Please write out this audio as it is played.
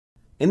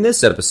In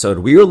this episode,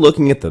 we are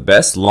looking at the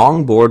best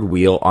longboard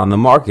wheel on the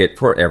market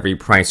for every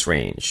price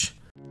range.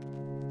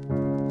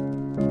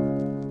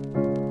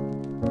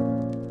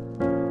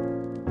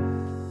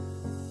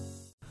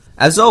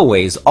 As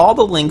always, all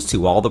the links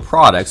to all the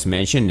products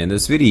mentioned in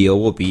this video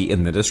will be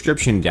in the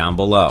description down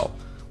below.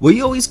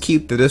 We always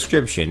keep the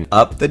description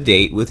up to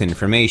date with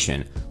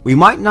information we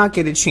might not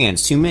get a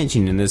chance to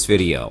mention in this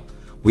video.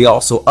 We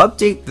also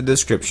update the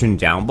description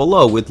down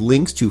below with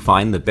links to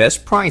find the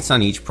best price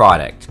on each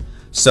product.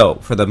 So,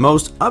 for the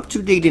most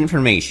up-to-date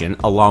information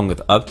along with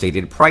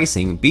updated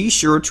pricing, be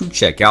sure to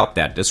check out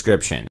that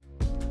description.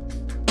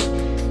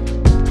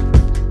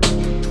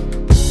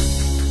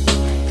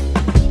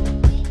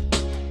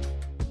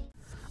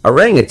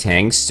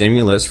 Orangatang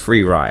Stimulus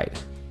Freeride.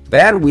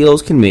 Bad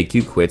wheels can make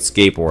you quit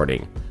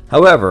skateboarding.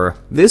 However,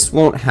 this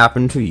won't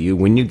happen to you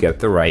when you get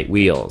the right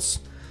wheels.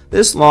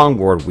 This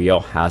longboard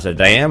wheel has a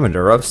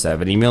diameter of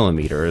 70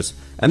 millimeters,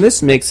 and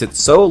this makes it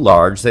so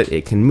large that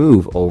it can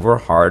move over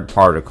hard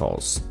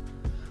particles.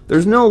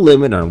 There's no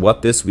limit on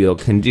what this wheel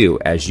can do,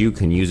 as you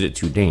can use it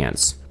to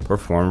dance,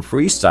 perform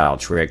freestyle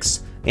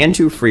tricks, and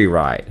to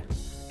freeride.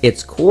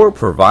 Its core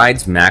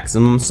provides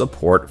maximum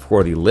support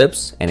for the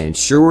lips and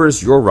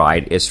ensures your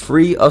ride is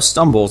free of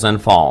stumbles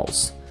and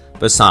falls.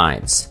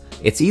 Besides,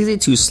 it's easy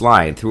to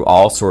slide through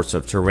all sorts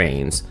of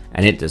terrains,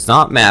 and it does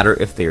not matter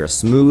if they are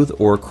smooth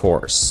or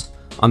coarse.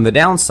 On the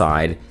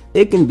downside,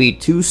 it can be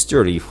too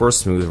sturdy for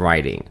smooth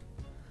riding.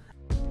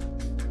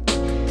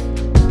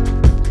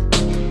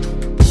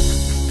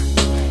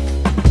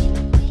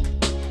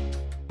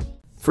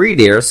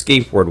 FREEDARE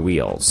skateboard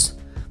wheels.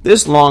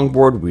 This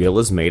longboard wheel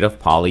is made of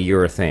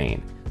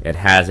polyurethane. It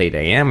has a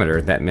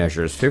diameter that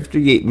measures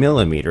 58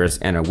 millimeters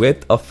and a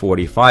width of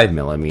 45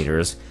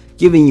 millimeters,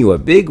 giving you a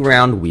big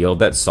round wheel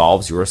that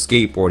solves your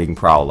skateboarding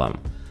problem.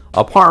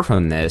 Apart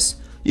from this,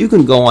 you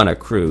can go on a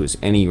cruise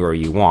anywhere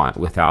you want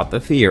without the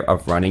fear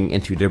of running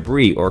into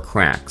debris or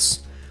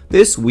cracks.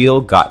 This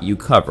wheel got you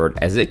covered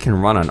as it can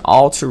run on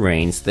all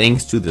terrains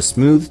thanks to the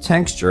smooth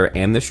texture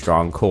and the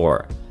strong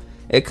core.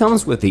 It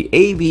comes with the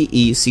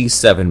ABEC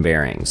 7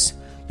 bearings.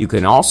 You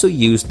can also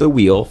use the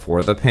wheel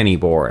for the penny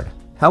board.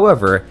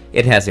 However,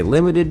 it has a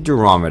limited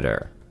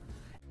durometer.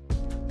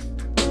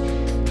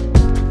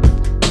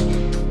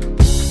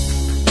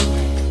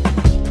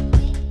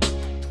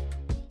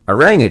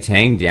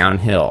 Orangatang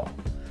Downhill.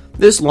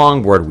 This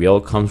longboard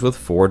wheel comes with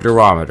 4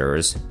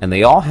 durometers, and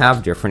they all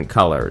have different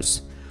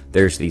colors.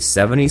 There's the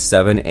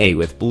 77A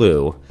with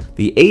blue,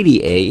 the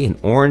 80A in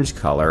orange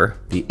color,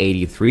 the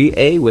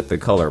 83A with the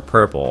color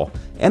purple,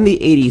 and the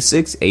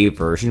 86A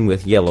version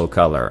with yellow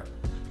color.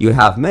 You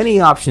have many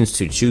options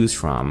to choose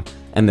from,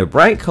 and the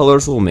bright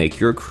colors will make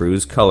your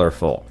cruise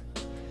colorful.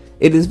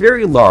 It is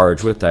very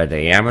large with a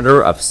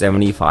diameter of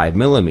 75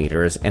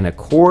 millimeters and a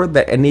core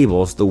that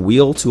enables the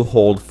wheel to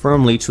hold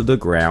firmly to the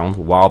ground,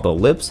 while the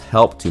lips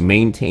help to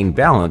maintain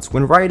balance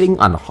when riding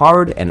on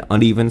hard and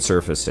uneven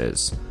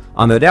surfaces.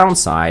 On the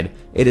downside,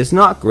 it is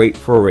not great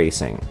for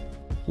racing.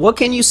 What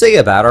can you say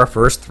about our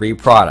first 3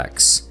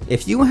 products?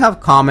 If you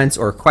have comments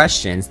or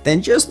questions,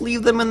 then just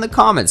leave them in the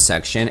comments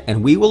section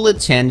and we will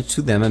attend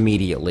to them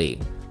immediately.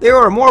 There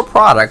are more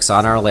products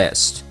on our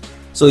list,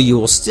 so you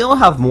will still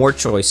have more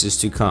choices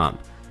to come.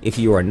 If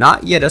you are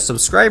not yet a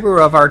subscriber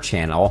of our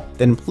channel,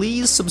 then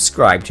please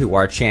subscribe to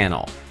our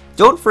channel.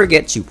 Don't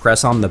forget to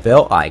press on the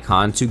bell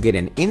icon to get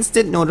an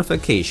instant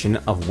notification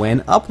of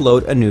when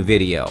upload a new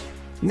video.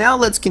 Now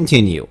let's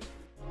continue.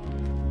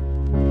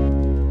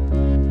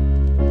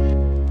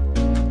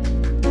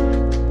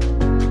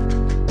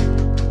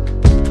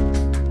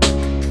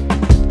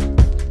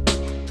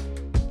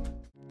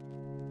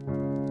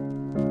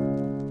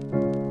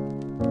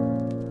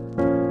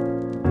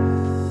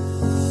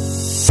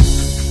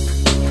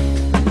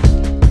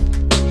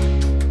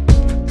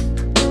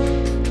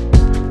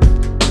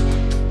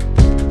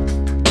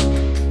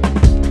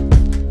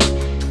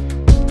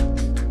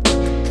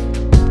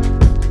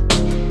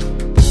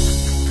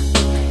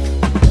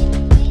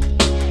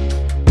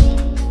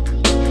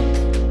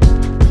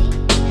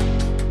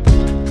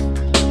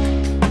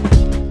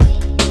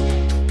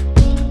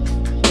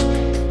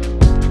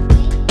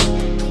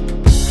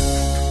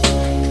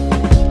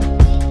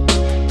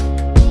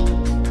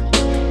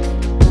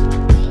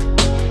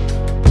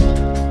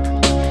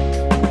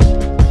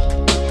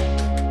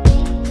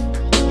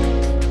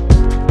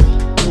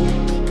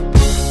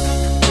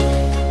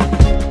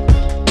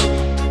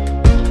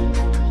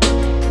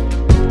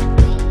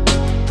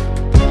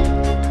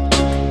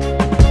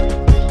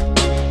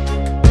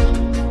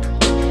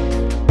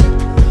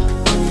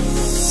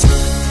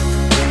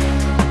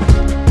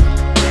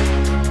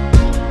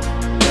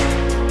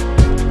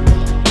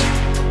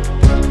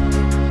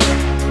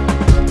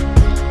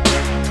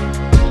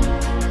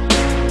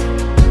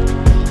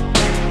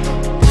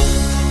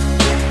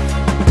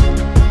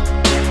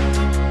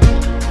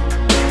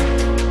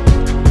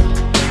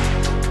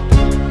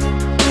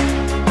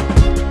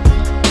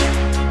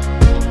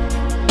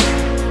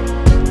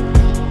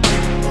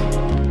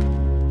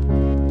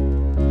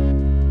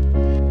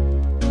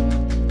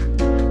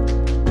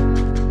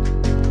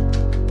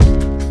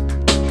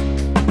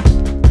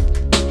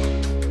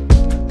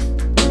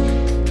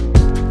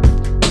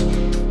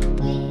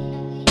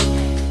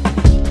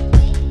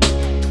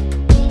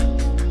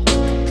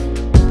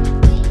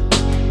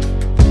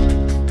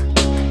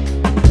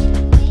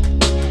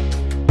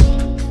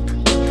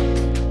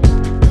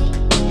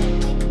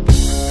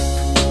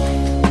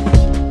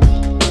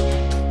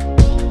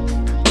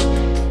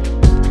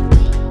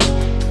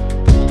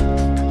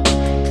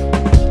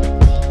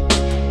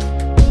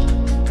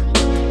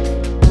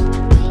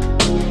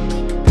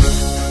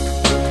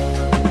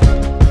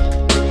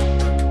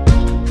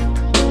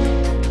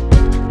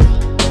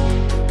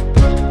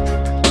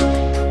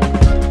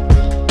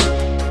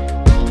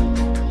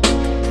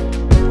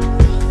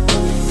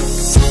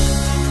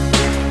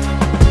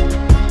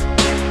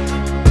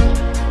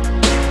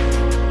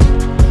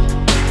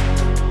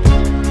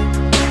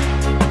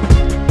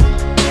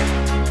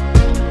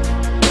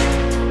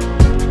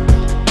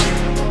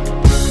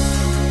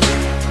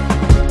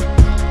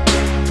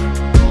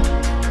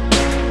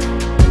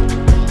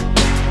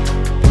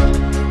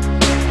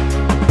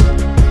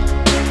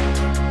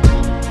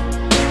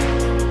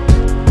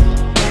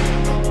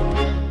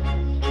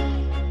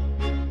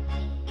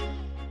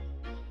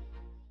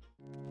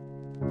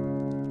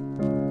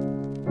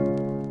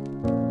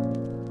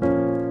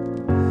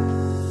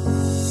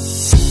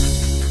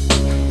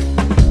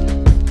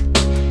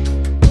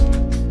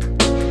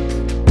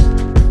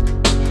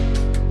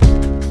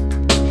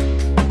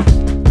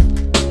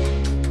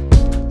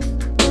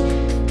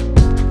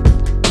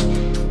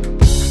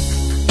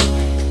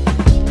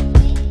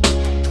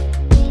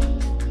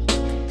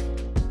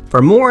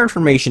 For more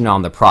information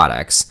on the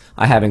products,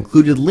 I have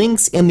included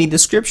links in the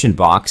description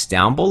box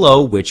down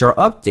below which are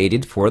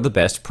updated for the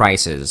best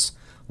prices.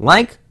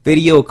 Like,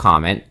 video,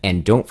 comment,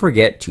 and don't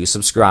forget to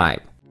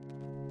subscribe.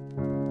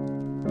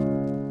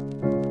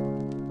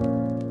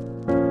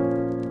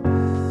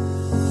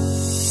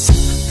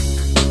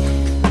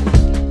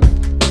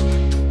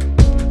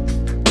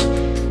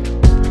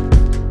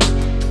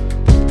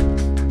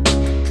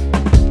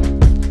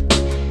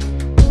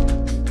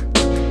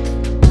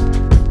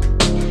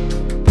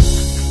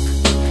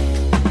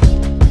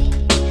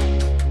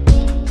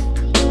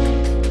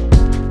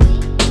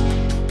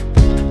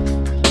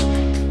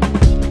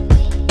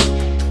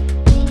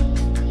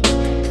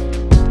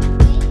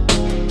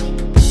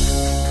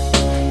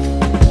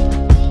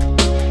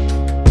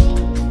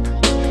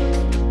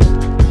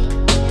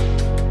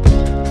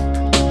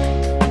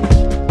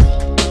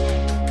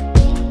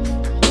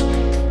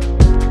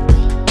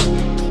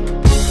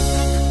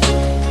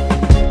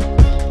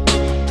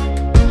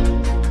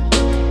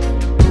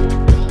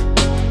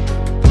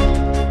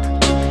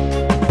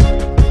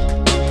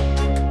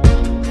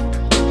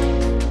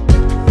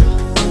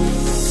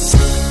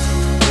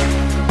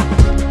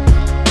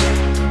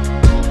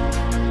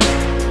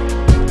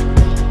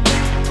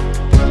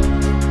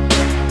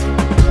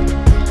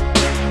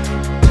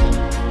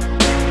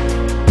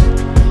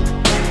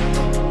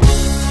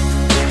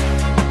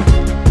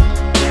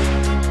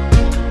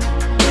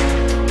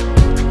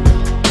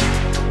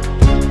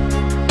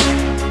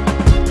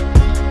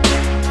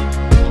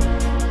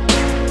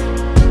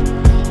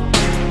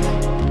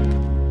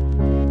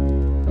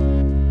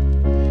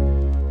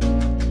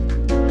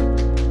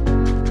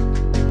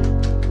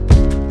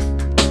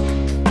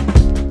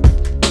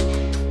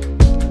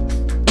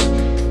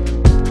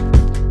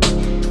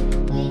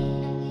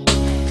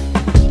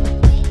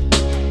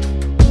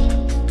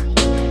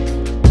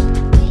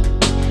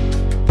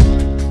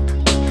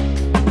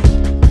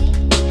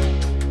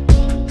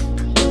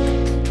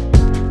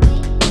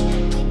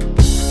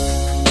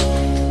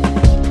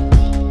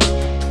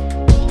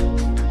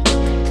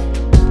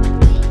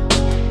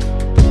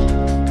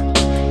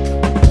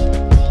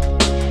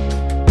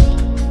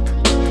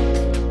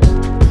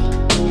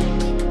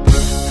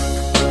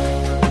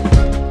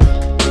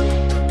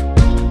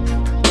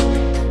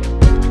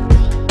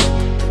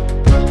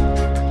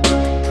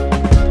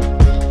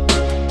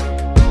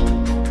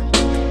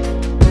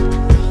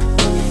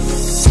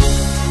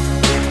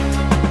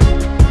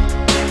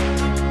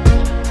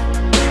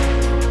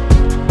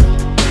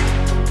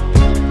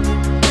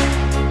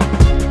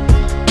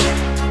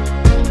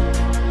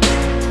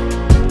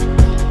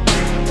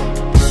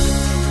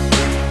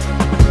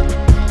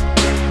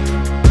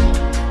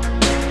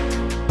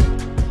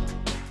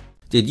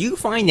 Did you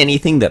find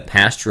anything that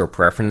passed your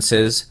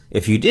preferences?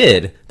 If you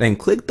did, then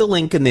click the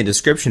link in the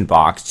description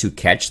box to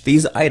catch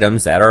these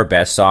items at our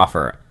best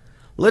offer.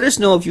 Let us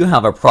know if you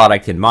have a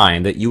product in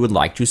mind that you would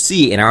like to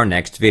see in our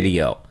next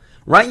video.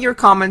 Write your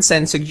comments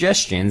and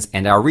suggestions,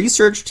 and our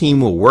research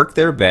team will work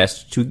their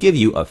best to give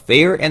you a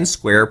fair and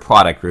square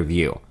product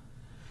review.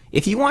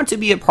 If you want to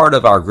be a part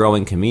of our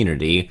growing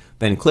community,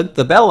 then click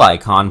the bell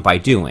icon by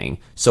doing,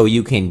 so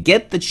you can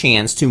get the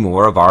chance to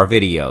more of our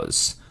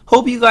videos.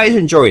 Hope you guys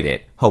enjoyed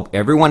it. Hope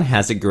everyone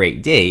has a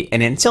great day,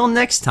 and until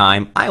next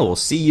time, I will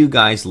see you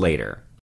guys later.